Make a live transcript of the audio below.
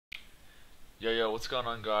Yo, what's going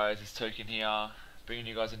on, guys? It's Token here, bringing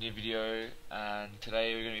you guys a new video, and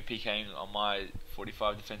today we're going to be PKing on my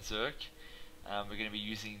 45 defense Zerk. We're going to be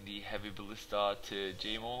using the heavy Ballista to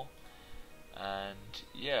Gmaul, and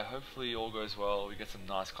yeah, hopefully all goes well. We get some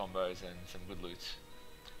nice combos and some good loot.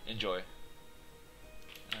 Enjoy.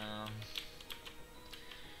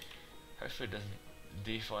 Hopefully it doesn't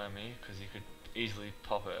defire me, because he could easily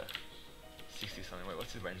pop a 60 something. Wait,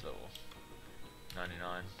 what's his range level?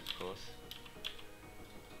 99, of course.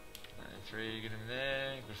 93, get him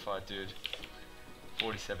there. Good fight, dude.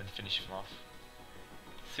 47, finish him off.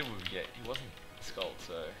 See what we get. He wasn't skulled,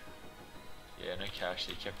 so yeah, no cash.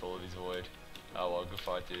 He kept all of his void. Oh well, good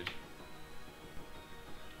fight, dude.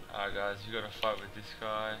 Alright, guys, we got a fight with this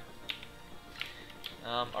guy.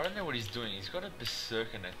 I don't know what he's doing. He's got a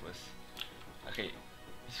berserker necklace. Okay,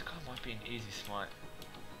 this guy might be an easy smite.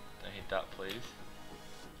 Don't hit that, please.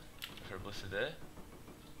 For a Ballista there.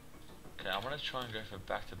 Okay, I'm gonna try and go for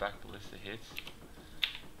back-to-back Ballista hits.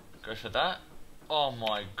 Go for that. Oh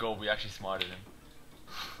my god, we actually smited him.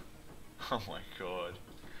 Oh my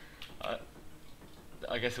god.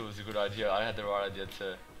 I guess it was a good idea. I had the right idea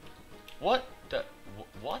to. What?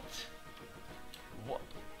 What? What?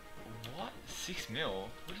 6 mil?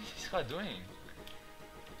 What is this guy doing?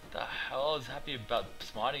 The hell? I was happy about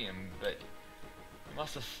smiting him, but he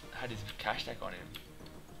must have had his cash stack on him.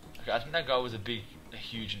 Okay, I think that guy was a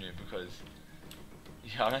huge noob, because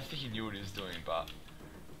yeah, I don't think he knew what he was doing, but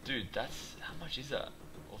dude, that's how much is that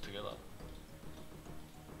altogether?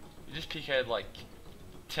 You just PK'd like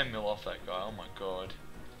 10 mil off that guy. Oh my god.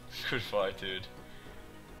 Good fight, dude.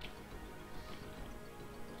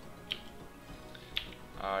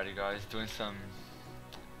 Alrighty, guys, doing some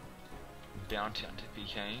bounty hunter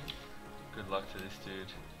PKing. Good luck to this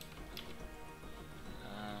dude.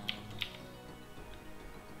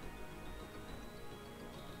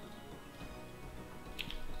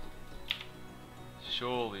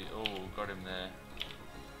 Surely, oh, got him there.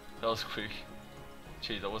 That was quick.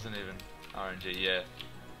 Jeez, that wasn't even RNG, yeah.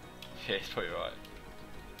 Yeah, he's probably right.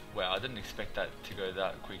 Wow, I didn't expect that to go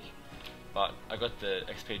that quick. But I got the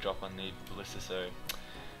XP drop on the Ballista, so,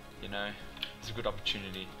 you know, it's a good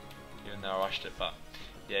opportunity, even though I rushed it. But,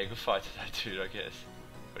 yeah, good fight to that dude, I guess.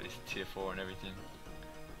 But he's tier 4 and everything.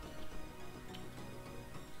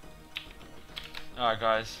 Alright,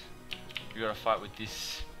 guys, we got a fight with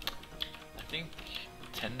this, I think,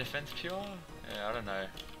 10 defense pure? Yeah, I don't know.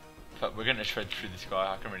 But we're gonna shred through this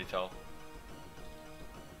guy, I can already tell.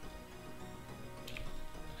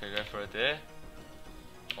 Okay, go for it there.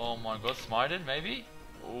 Oh my god, smited maybe?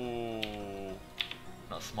 Ooh,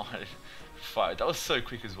 not smited. Fight. That was so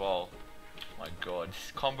quick as well. My god,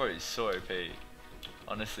 this combo is so OP.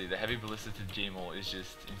 Honestly, the heavy Ballista to Gmaul is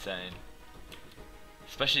just insane.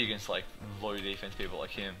 Especially against like low defense people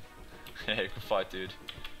like him. Yeah, good fight, dude.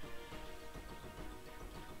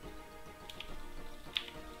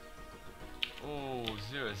 Oh,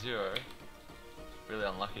 0-0. Really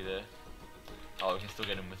unlucky there. Oh, we can still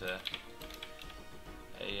get him with a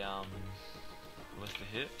Ballista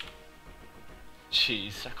hit.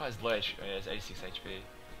 Jeez, that guy's low HP. Oh, yeah, it's 86 HP. I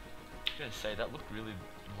was gonna say that looked really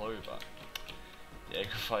low, but yeah,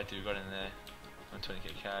 good fight, dude. Got in there.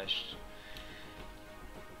 120k cash.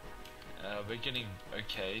 We're getting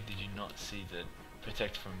okay. Did you not see the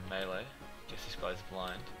protect from melee? Guess this guy's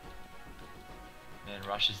blind. Man,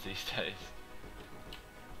 rushes these days.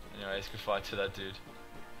 Anyways, good fight to that dude.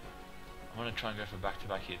 I want to try and go for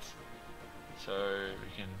back-to-back hits, so we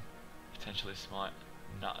can potentially smite.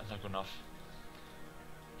 Nah, it's not good enough.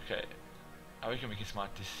 Okay, I reckon we can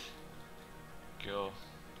smite this girl.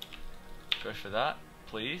 Go for that,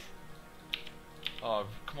 please. Oh,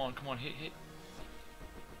 come on, hit.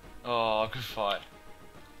 Oh, good fight.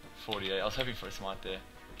 48. I was hoping for a smite there.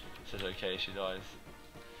 Says okay, she dies.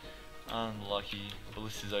 Unlucky.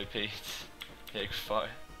 Ballista's OP. Yeah, good fight.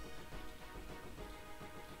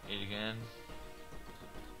 Eat again.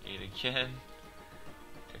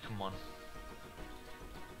 Okay, come on.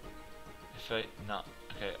 Nah.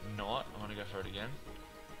 Okay, you know what? I'm gonna go for it again.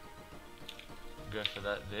 Go for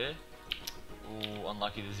that there. Ooh,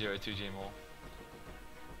 unlucky the 0-2 Gmaul.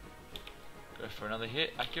 Go for another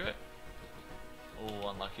hit. Accurate. Ooh,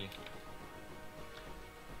 unlucky.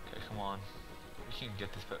 Okay, come on. We can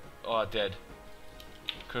get this, but oh, dead.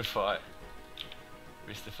 Good fight.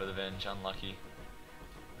 Risked it for the venge. Unlucky.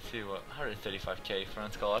 Let's see what 135k for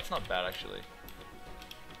unskull. That's not bad actually.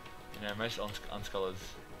 You know, most unskullers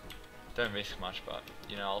don't risk much, but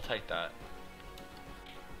you know, I'll take that.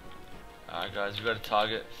 Alright, guys, we got a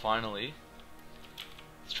target finally.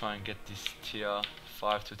 Let's try and get this tier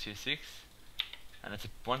 5 to tier 6, and it's a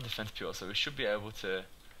 1 defense pure, so we should be able to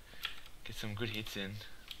Get some good hits in.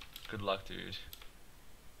 Good luck, dude.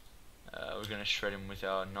 We're gonna shred him with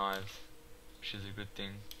our knives, which is a good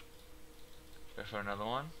thing. Go for another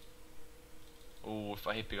one. Oh, if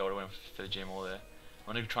I hit big, I would have went for the gem all there.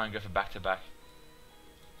 I'm gonna try and go for back-to-back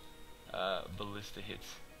ballista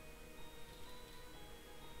hits.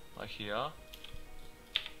 Like here.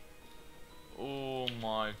 Oh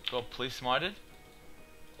my god, please smite it.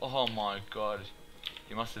 Oh my god.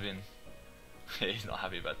 He must have been he's not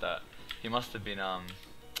happy about that. He must have been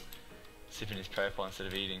sipping his prayer pot instead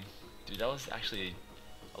of eating. Dude, that was actually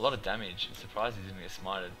a lot of damage. I'm surprised he didn't get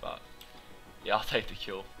smited, but yeah, I'll take the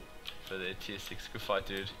kill for the tier 6. Good fight,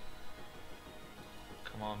 dude.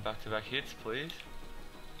 Come on, back-to-back hits, please.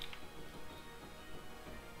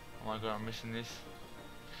 Oh my god, I'm missing this.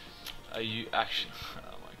 Are you actually...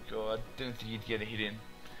 Oh my god, didn't think you'd get a hit in.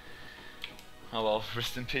 Oh well,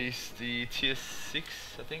 rest in peace. The tier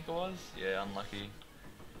 6, I think it was? Yeah, unlucky.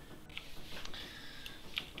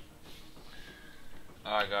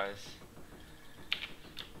 Alright guys.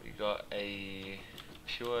 We got a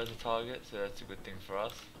pure as a target, so that's a good thing for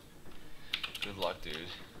us. Good luck, dude.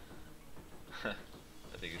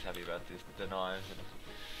 I think he's happy about this, the knives and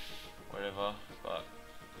whatever, but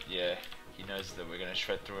yeah, he knows that we're gonna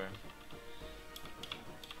shred through him.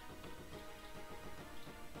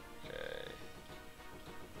 Okay.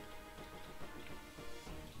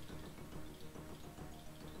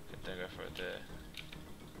 Don't go for it there.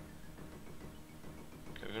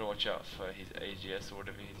 Okay, we gotta watch out for his AGS or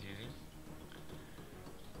whatever he's using.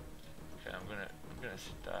 Okay, I'm gonna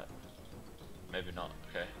sit that. Maybe not.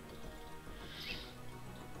 Okay.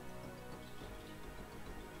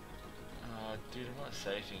 Dude, I'm not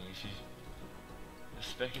safing. If you, the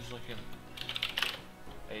spec is like an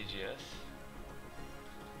AGS.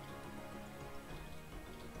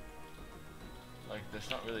 Like, that's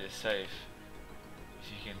not really a safe. If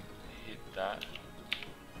you can hit that.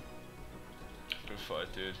 Good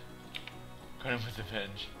fight, dude. Got him with the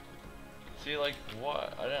bench. See, like,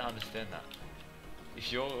 what? I don't understand that.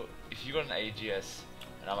 If you got an AGS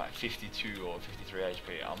and I'm at 52 or 53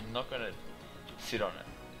 HP, I'm not gonna sit on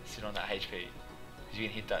that HP, because you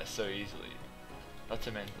can hit that so easily. Not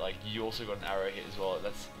to mention, like, you also got an arrow hit as well.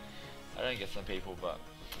 That's, I don't get some people, but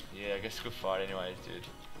yeah, I guess good fight anyways, dude.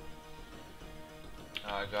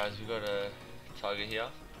 Alright guys, we got a target here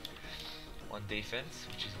on defense,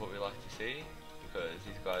 which is what we like to see, because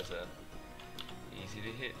these guys are easy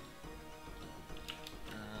to hit.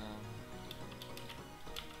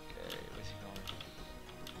 Okay, where's he going?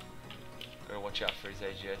 Gotta watch out for his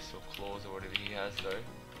AGS or claws or whatever he has though.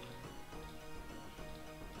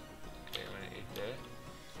 Okay, I'm gonna eat there.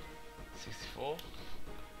 64.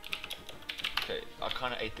 Okay, I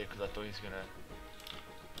kinda ate there because I thought he was gonna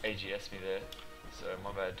AGS me there. So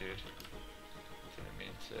my bad, dude. Didn't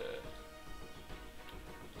mean to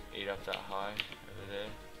eat up that high over there.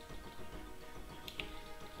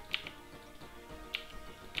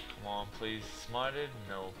 Come on, please. Smited?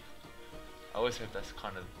 No. I always hope that's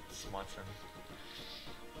kind of smites him.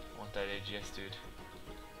 I want that AGS, dude.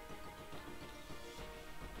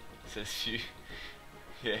 Says few.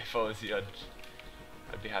 Yeah, if I was you,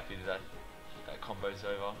 I'd be happy that combo's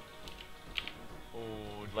over.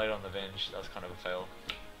 Oh, late on the bench. That was kind of a fail.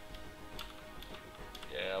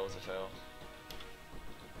 Yeah, that was a fail.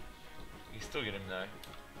 You can still get him though.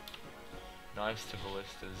 Knives to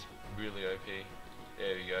Ballista is really OP.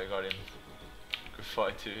 There we go, got him. Good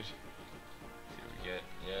fight, dude. See what we get.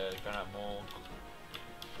 Yeah, going up more.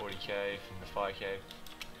 40k from the 5k.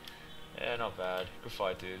 Yeah, not bad. Good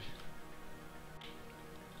fight, dude.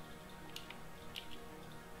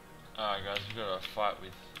 Alright guys, we've got a fight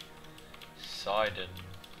with Sidon.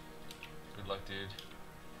 Good luck, dude.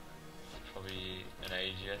 It's probably an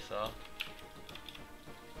AGSR.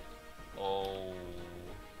 Oh,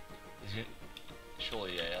 he's gonna,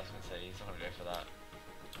 surely, yeah, I was gonna say he's not gonna go for that.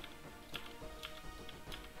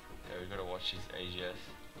 Okay, we've gotta watch his AGS.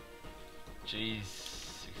 Jeez,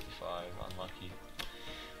 65, unlucky.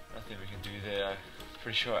 Nothing we can do there.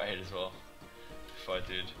 Pretty sure I ate as well. If I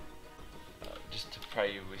did. Just to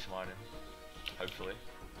pray we smite him. Hopefully.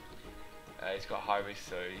 He's got high risk,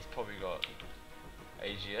 so he's probably got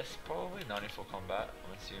AGS, probably 94 combat,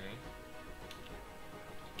 I'm assuming.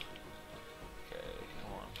 Okay,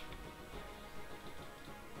 come on.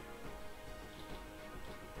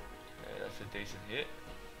 Okay, that's a decent hit.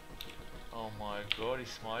 Oh my god, he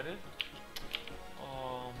smited.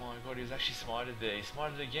 Oh my god, he was actually smited there. He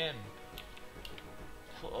smited again.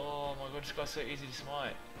 Oh my god, this guy's so easy to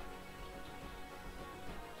smite.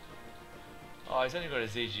 Oh, he's only got a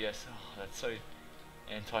ZGS. Oh, that's so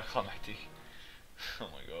anticlimactic. Oh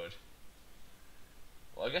my god.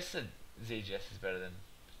 Well, I guess ZGS is better than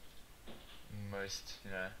most,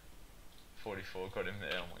 44 got him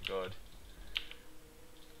there. Oh my god.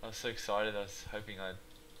 I was so excited. I was hoping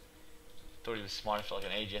thought he was smart for like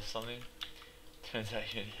an AGS or something. Turns out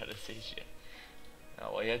he only had a CGS.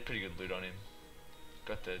 Oh, well, he had pretty good loot on him.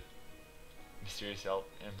 Got the mysterious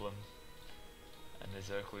emblem and the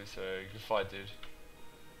Zerk loot, so good fight, dude.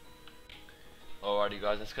 Alrighty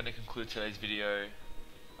guys, that's going to conclude today's video.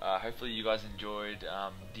 Hopefully you guys enjoyed.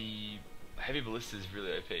 The heavy ballista is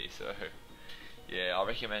really OP, so yeah, I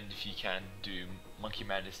recommend if you can do Monkey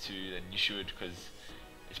Madness 2, then you should, because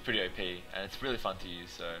it's pretty OP and it's really fun to use.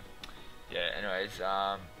 So yeah, anyways,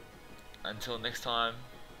 until next time,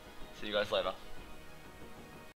 see you guys later.